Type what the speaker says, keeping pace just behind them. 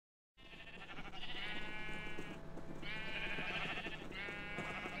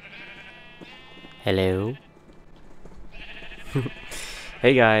Hello.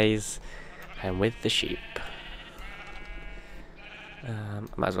 Hey guys, I'm with the sheep.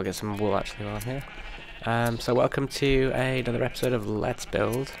 Might as well get some wool actually while I'm here. So welcome to another episode of Let's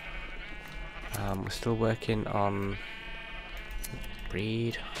Build. We're still working on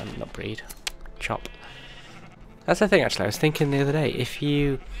chop. That's the thing actually, I was thinking the other day, if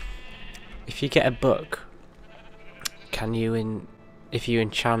you get a book, can you if you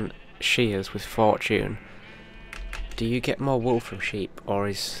enchant shears with fortune, do you get more wool from sheep, or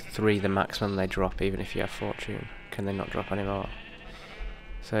is 3 the maximum they drop even if you have fortune? Can they not drop anymore?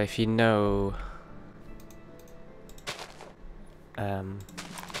 So if you know the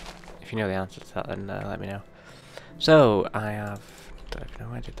answer to that, then let me know. So I don't even know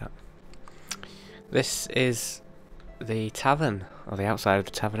why I did that. This is the tavern, or the outside of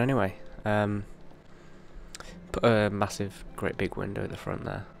the tavern anyway. Put a massive, great big window at the front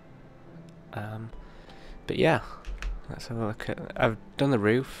there. But yeah, let's have a look at. I've done the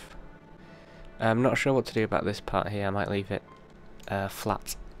roof. I'm not sure what to do about this part here. I might leave it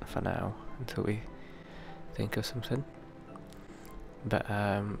flat for now until we think of something. But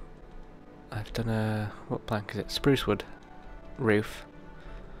I've done a, what plank is it? Spruce wood roof.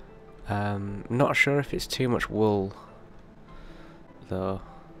 Not sure if it's too much wool though,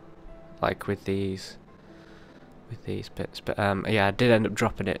 like with these bits. But yeah, I did end up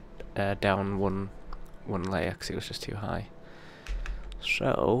dropping it down one layer because it was just too high.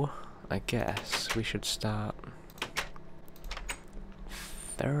 So I guess we should start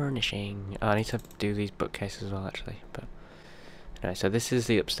furnishing. Oh, I need to do these bookcases as well actually. But anyway, so this is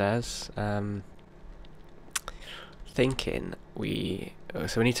the upstairs. Thinking we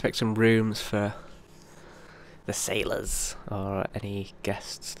need to make some rooms for the sailors or any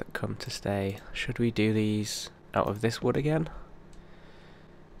guests that come to stay. Should we do these out of this wood again?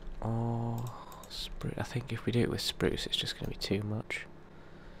 Or spruce? I think if we do it with spruce, it's just going to be too much.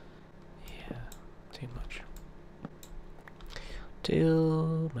 Yeah, too much.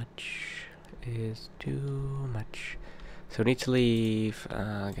 Too much is too much. So we need to leave.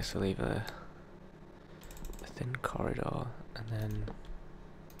 I guess we'll leave a thin corridor, and then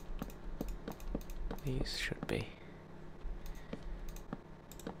these should be.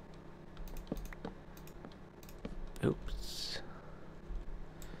 Oops.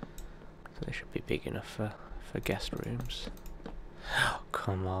 So they should be big enough for guest rooms. Oh,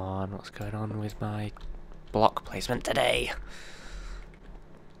 come on, what's going on with my block placement today?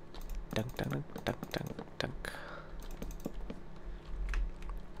 Dunk, dunk, dunk, dunk, dunk, dunk.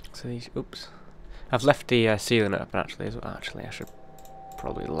 So these, oops. I've left the ceiling up actually as well. Actually, I should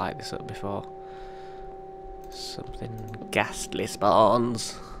probably light this up before something ghastly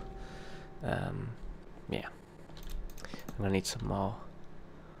spawns. Yeah. I'm gonna need some more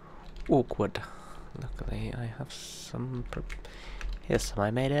oak wood. Luckily, I have some. Here's some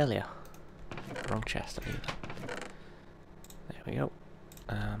I made earlier. Wrong chest. I need that. There we go.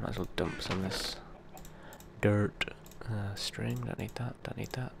 Might as well dump some of this dirt. String. Don't need that. Don't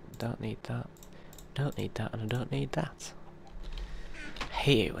need that. Don't need that. Don't need that, and I don't need that. I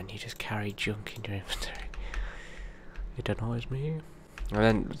hate it when you just carry junk in your inventory. It annoys me. And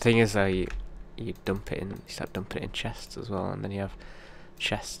then the thing is, you dump it in. You start dumping it in chests as well, and then you have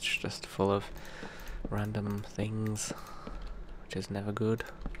chests just full of random things, which is never good.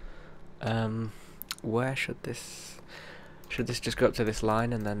 Where should this? Should this just go up to this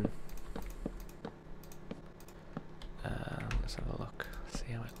line and then? Let's have a look.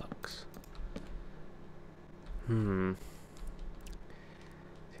 See how it looks. See,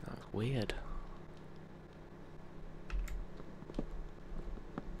 that looks weird.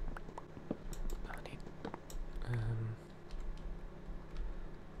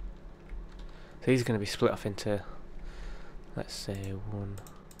 So these are going to be split off into, let's say, one.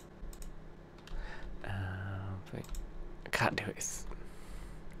 I can't do it.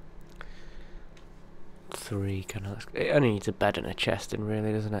 3 kind of. It only needs a bed and a chest in,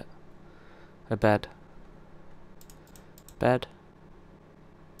 really, doesn't it? A bed. Bed.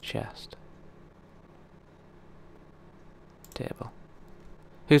 Chest. Table.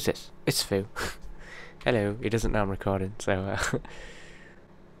 Who's this? It's Foo. Hello. He doesn't know I'm recording, so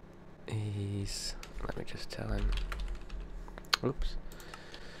he's. Let me just tell him. Oops.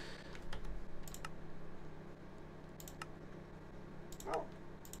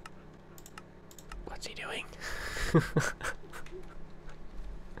 What's he doing? You're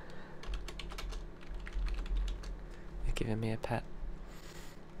giving me a pet.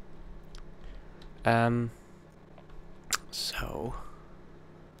 So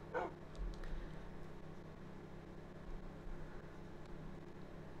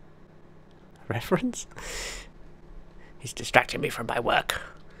reference? He's distracting me from my work.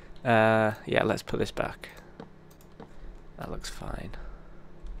 Yeah, let's put this back. That looks fine.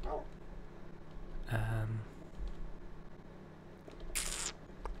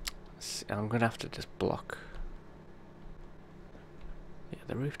 I'm gonna have to just block. Yeah,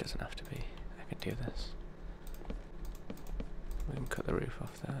 the roof doesn't have to be. I can do this. We can cut the roof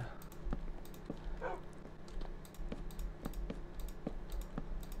off there.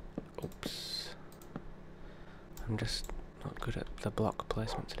 Oops. I'm just not good at the block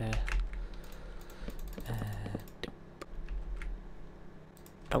placement today.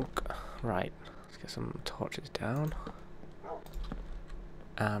 Donk. Right, let's get some torches down.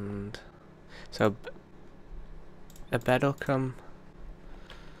 And so a bed will come.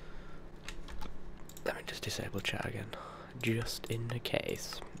 Let me just disable chat again, just in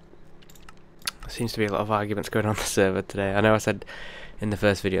case. There seems to be a lot of arguments going on the server today. I know I said in the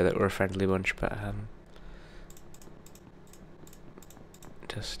first video that we're a friendly bunch, but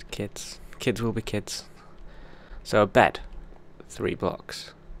just kids. Kids will be kids. So a bed, 3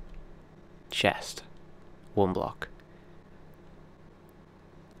 blocks. Chest, 1 block.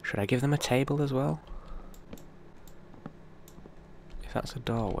 Should I give them a table as well? If that's a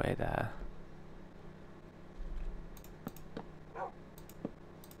doorway there.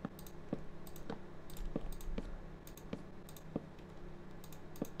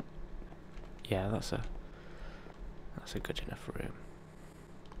 Yeah, that's a good enough room.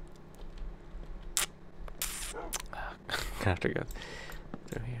 Gonna have to go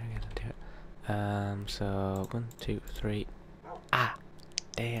through here again and do it. So 1, 2, 3. Ah,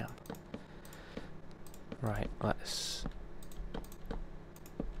 damn. Right, let's.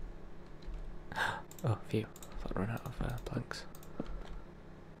 Oh, phew. I thought I'd run out of planks.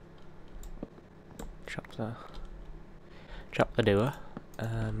 Chop the doer.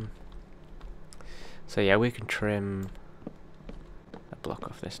 So yeah, we can trim a block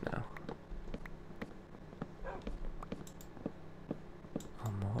off this now.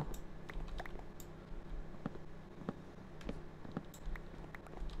 One more.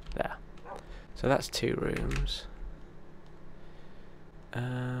 There. So that's 2 rooms.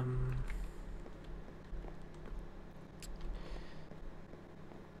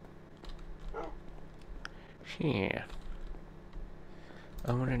 Yeah.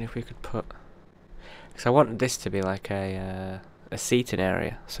 I'm wondering if we could put. Because I want this to be like a seating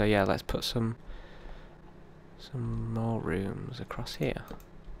area. So yeah, let's put some more rooms across here.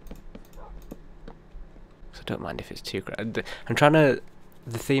 So I don't mind if it's too crowded. I'm trying to.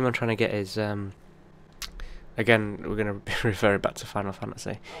 The theme I'm trying to get is again, we're going to be referring back to Final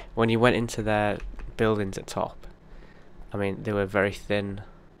Fantasy. When you went into their buildings at top, I mean, they were very thin,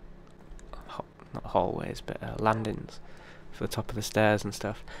 not hallways, but landings for the top of the stairs and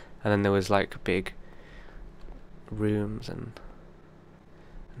stuff. And then there was like big rooms and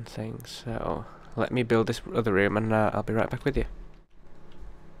things. So let me build this other room and I'll be right back with you.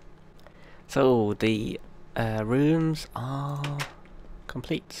 So the rooms are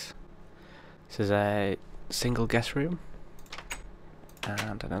complete. This is a single guest room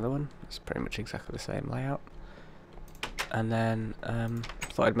and another one. It's pretty much exactly the same layout. And then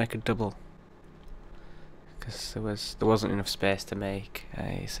thought I'd make a double because there wasn't enough space to make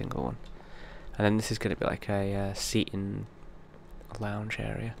a single one. And then this is going to be like a seating lounge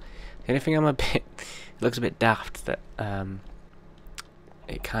area. The only thing it looks a bit daft that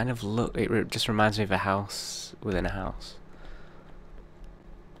it kind of it just reminds me of a house within a house.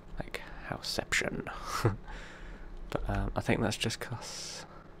 Like Houseception. But I think that's just cause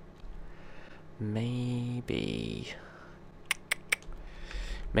maybe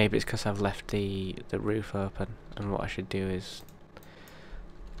it's because I've left the roof open, and what I should do is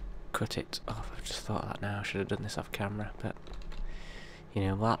cut it off. I've just thought of that now. I should have done this off camera, but you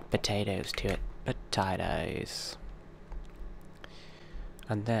know what? Potatoes to it. Potatoes.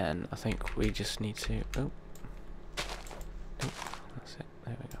 And then I think we just need to. Oh, that's it.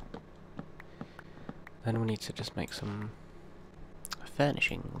 There we go. Then we need to just make some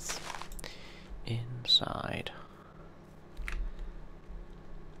furnishings inside.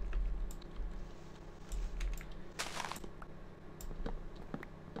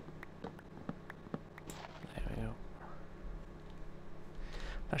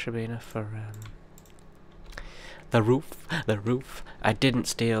 That should be enough for the roof. The roof. I didn't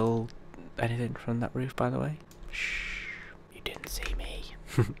steal anything from that roof, by the way. Shh, you didn't see me.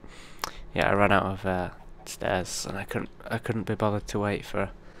 Yeah, I ran out of stairs, and I couldn't be bothered to wait for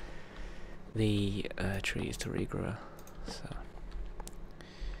the trees to regrow. So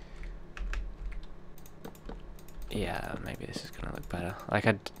yeah, maybe this is gonna look better. Like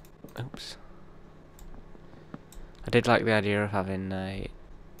oops, did like the idea of having a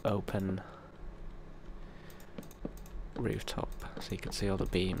open rooftop so you could see all the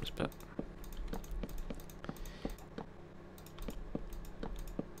beams, but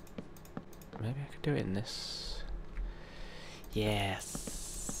maybe I could do it in this.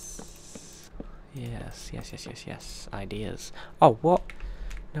 Yes. Yes, yes, yes, yes, yes. Ideas. Oh, what?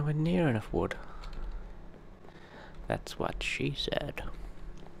 Nowhere near enough wood. That's what she said.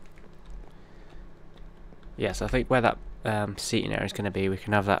 Yes, I think where that seating area is going to be, we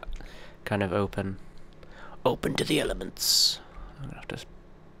can have that kind of open to the elements. I'm going to have to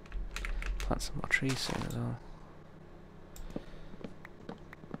plant some more trees soon as well.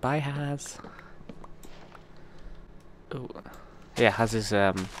 Bye, Haz. Ooh. Yeah, Haz is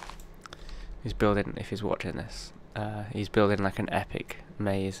he's building, if he's watching this, he's building like an epic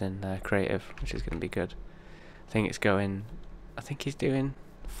maze in creative, which is going to be good. I think he's doing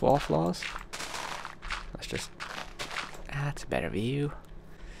 4 floors. Let's just, that's a better view.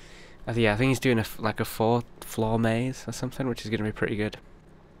 Yeah, I think he's doing like a 4-floor maze or something, which is going to be pretty good.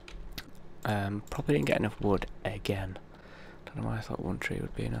 Probably didn't get enough wood again. Don't know why I thought 1 tree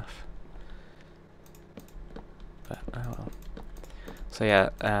would be enough. But oh well. So yeah,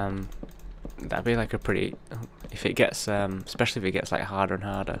 that'd be like a pretty, if it gets, especially if it gets like harder and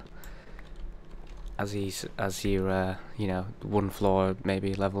harder as you you know, 1 floor,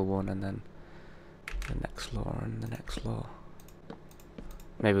 maybe level 1, and then the next floor and the next floor.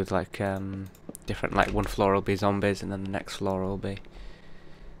 Maybe with like different, like 1 floor will be zombies and then the next floor will be.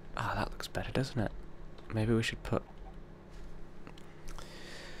 Ah, that looks better, doesn't it? Maybe we should put.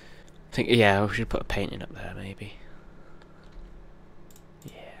 Yeah, we should put a painting up there, maybe.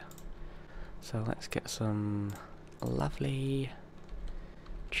 Yeah. So let's get some lovely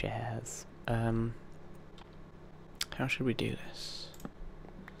chairs. How should we do this?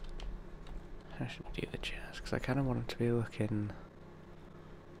 How should we do the chairs? Because I kind of want them to be looking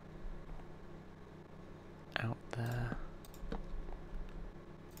out there.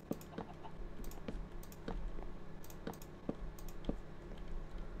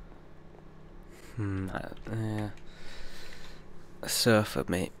 A sofa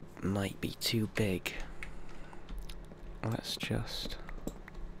might be too big. Let's just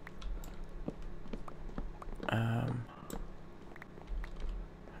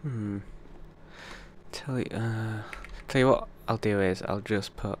tell you what I'll do is I'll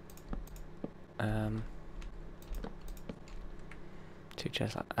just put 2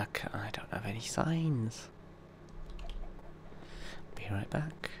 chairs. I don't have any signs. Be right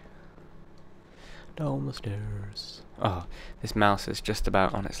back. Down the stairs. Oh, this mouse is just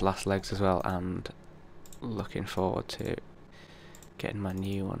about on its last legs as well, and looking forward to getting my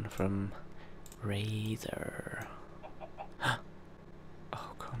new one from Razer. Oh,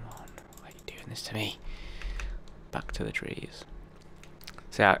 come on. Why are you doing this to me? Back to the trees.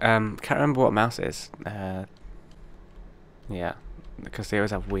 So yeah, can't remember what mouse it is. Yeah, because they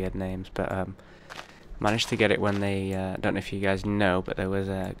always have weird names, but managed to get it when they, don't know if you guys know, but there was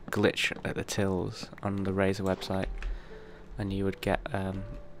a glitch at the tills on the Razer website, and you would get,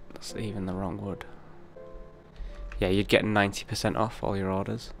 that's even the wrong wood. Yeah, you'd get 90% off all your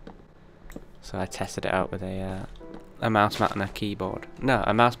orders. So I tested it out with a mouse mat and a keyboard. No,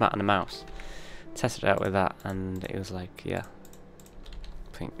 a mouse mat and a mouse. Tested it out with that, and it was like, yeah,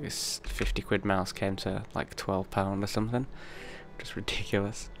 I think this 50 quid mouse came to like £12 or something, just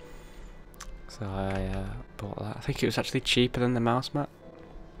ridiculous. So I bought that. I think it was actually cheaper than the mouse mat.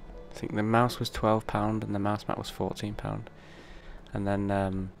 I think the mouse was £12 and the mouse mat was £14. And then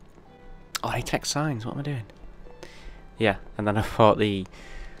oh, I take signs. What am I doing? Yeah, and then I bought the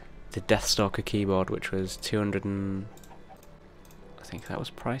Deathstalker keyboard, which was 200 and I think that was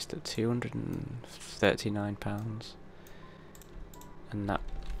priced at £239, and that,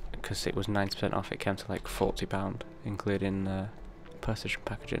 because it was 90% off, it came to like £40, including postage and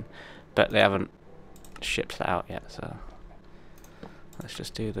packaging. But they haven't shipped that out yet, so let's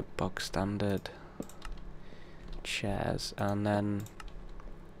just do the bog standard chairs, and then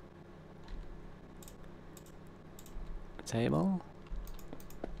a table.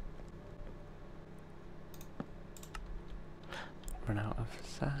 Run out of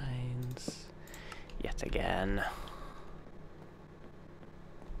signs yet again.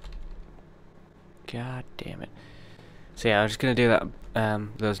 God damn it. So yeah, I'm just gonna do that,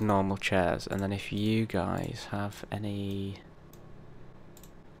 those normal chairs, and then if you guys have any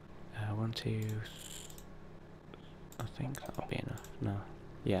 1, 2, I think that'll be enough. No,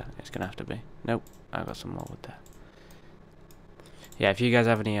 yeah, it's gonna have to be. Nope, I've got some more wood there. Yeah, if you guys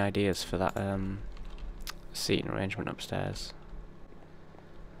have any ideas for that seating arrangement upstairs,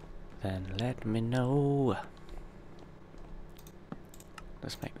 then let me know.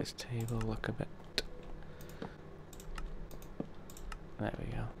 Let's make this table look a bit... There we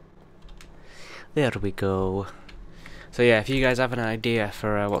go. There we go. So yeah, if you guys have an idea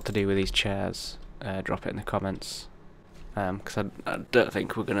for what to do with these chairs, drop it in the comments. Because I don't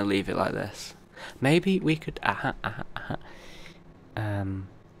think we're going to leave it like this. Maybe we could... I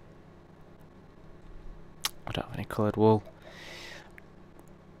don't have any coloured wool.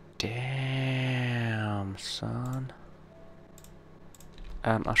 Damn, son.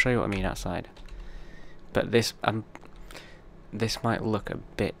 I'll show you what I mean outside. But this might look a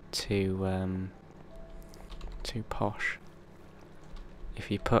bit too posh. If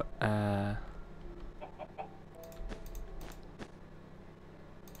you put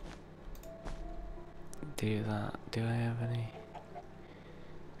do that. Do I have any?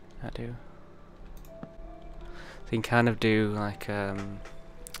 I do. So you can kind of do like a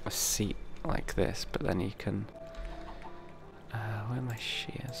seat like this, but then you can where are my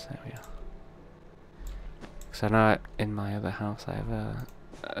shears? There we are. So I know in my other house I have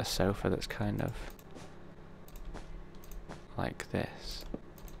a sofa that's kind of like this.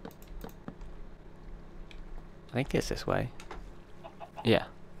 I think it's this way. Yeah.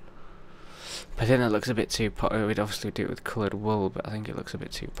 But then it looks a bit too posh. We'd obviously do it with coloured wool, but I think it looks a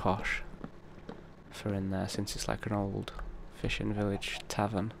bit too posh for in there, since it's like an old fishing village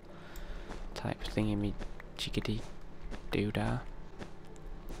tavern type thingy me jiggity doodah.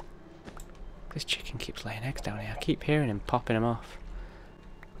 This chicken keeps laying eggs down here. I keep hearing him popping them off.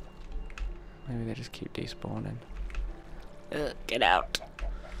 Maybe they just keep despawning. Get out!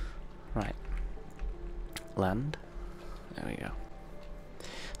 Right. Land. There we go.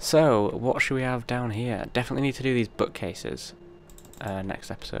 So, what should we have down here? Definitely need to do these bookcases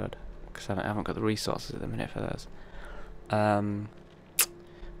next episode, because I haven't got the resources at the minute for those.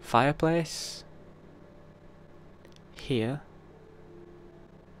 Fireplace. Here.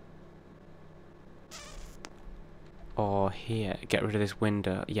 Or here. Get rid of this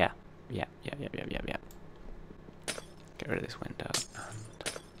window. Yeah. Get rid of this window. And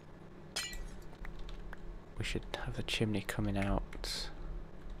we should have the chimney coming out.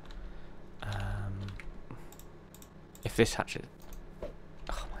 If this hatches...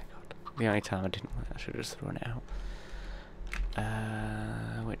 Oh my god. The only time I didn't want it, I should have just thrown it out.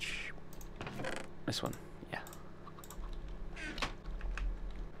 Which... This one. Yeah.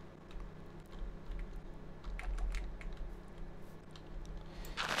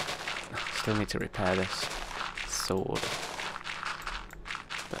 Still need to repair this sword,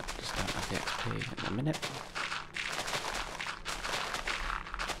 but just don't have the XP in a minute.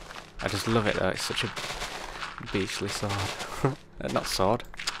 I just love it though, it's such a beastly sword. Not sword,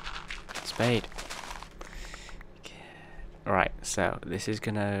 spade. Okay. Right, so this is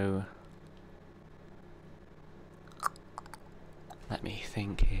gonna... Let me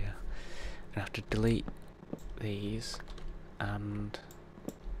think here. I'm gonna have to delete these and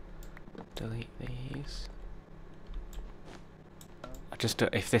delete these. I just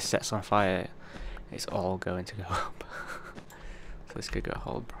don't, if this sets on fire, it's all going to go up. So this could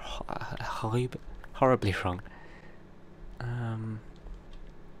go horribly wrong.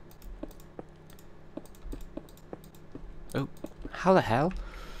 Oh, how the hell?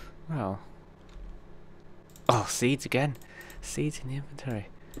 Well. Oh, seeds again. Seeds in the inventory.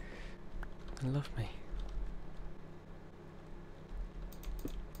 I love me.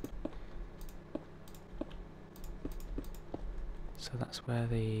 So that's where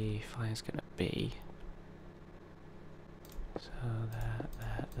the fire's gonna be. So that.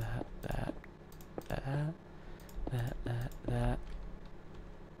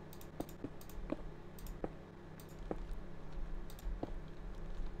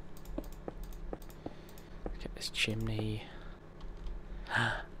 Let's get this chimney.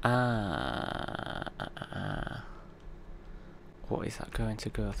 What is that going to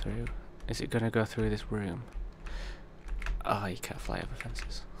go through? Is it going to go through this room? Oh, you can't fly over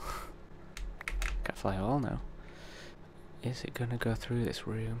fences. Can't fly at all now. Is it going to go through this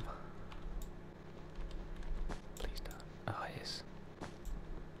room? Please don't. Oh, it is.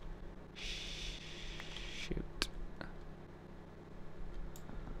 Shoot.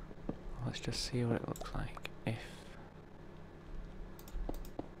 Let's just see what it looks like if...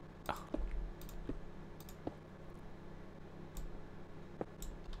 Oh.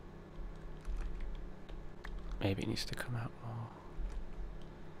 Maybe it needs to come out more.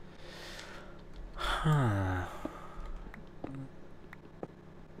 Huh.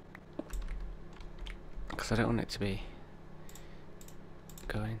 Because I don't want it to be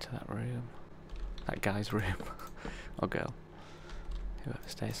going into that room. That guy's room. Or girl. Whoever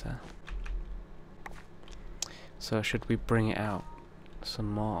stays there. So should we bring it out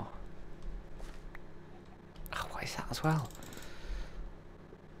some more. Oh, what is that as well?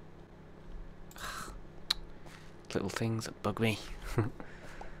 Little things that bug me.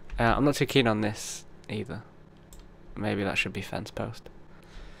 I'm not too keen on this either. Maybe that should be fence post.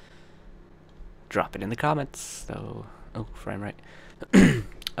 Drop it in the comments, though. Oh, frame rate.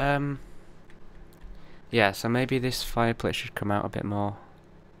 Yeah, so maybe this fireplace should come out a bit more.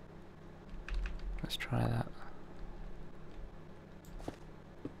 Let's try that.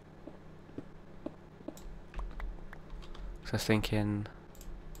 So I was thinking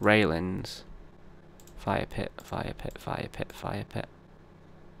railings, fire pit, fire pit, fire pit, fire pit.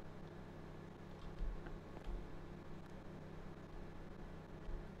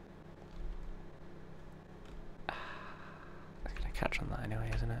 It's gonna catch on that anyway,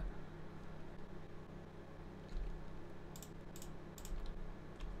 isn't it?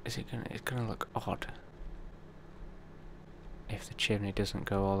 Is it gonna? It's gonna look odd if the chimney doesn't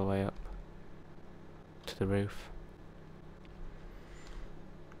go all the way up to the roof.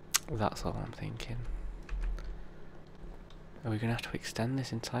 That's all I'm thinking. Are we gonna have to extend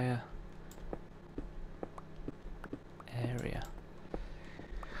this entire area?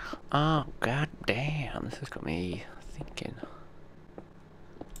 Oh god damn, this has got me thinking.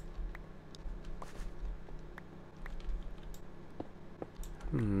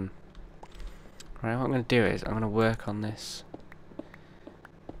 Right, what I'm gonna do is I'm gonna work on this.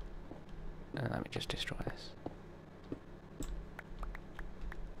 Let me just destroy this.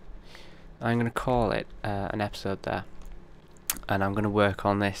 I'm going to call it an episode there, and I'm going to work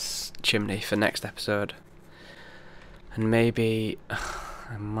on this chimney for next episode, and maybe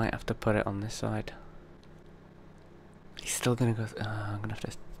I might have to put it on this side. He's still going to go I'm going to have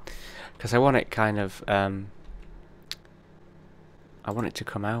to, because I want it kind of I want it to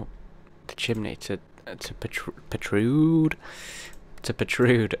come out, the chimney to protrude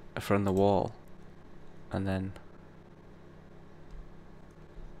from the wall, and then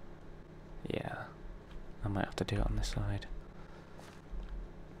yeah, I might have to do it on this side.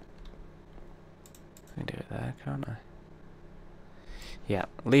 I can do it there, can't I? Yeah,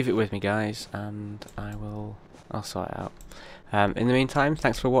 leave it with me guys, and I'll sort it out. In the meantime,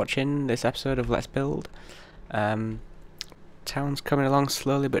 thanks for watching this episode of Let's Build. Town's coming along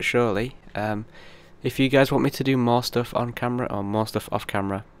slowly but surely. If you guys want me to do more stuff on camera or more stuff off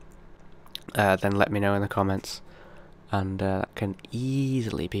camera, then let me know in the comments, and that can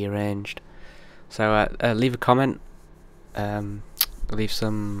easily be arranged. So leave a comment, leave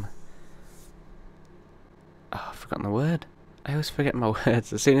some... Oh, I've forgotten the word. I always forget my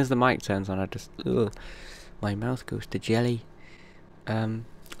words. As soon as the mic turns on, I just... Ugh, my mouth goes to jelly.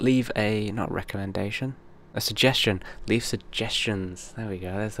 Leave a... not recommendation. A suggestion. Leave suggestions. There we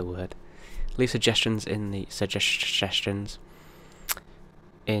go, there's the word. Leave suggestions in the... suggestions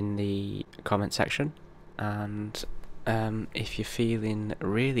in the comment section. And... if you're feeling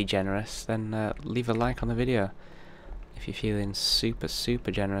really generous, then leave a like on the video. If you're feeling super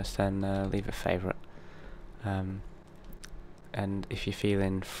generous, then leave a favourite. And if you're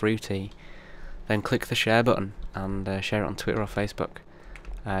feeling fruity, then click the share button and share it on Twitter or Facebook.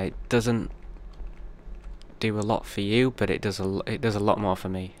 It doesn't do a lot for you, but it does a lot more for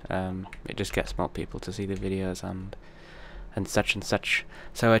me. It just gets more people to see the videos and such and such.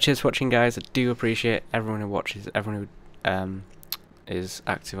 So cheers for watching guys. I do appreciate everyone who watches, everyone who is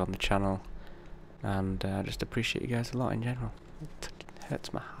active on the channel, and I just appreciate you guys a lot in general. It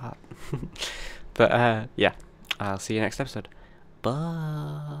hurts my heart. But yeah, I'll see you next episode.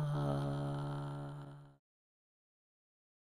 Bye.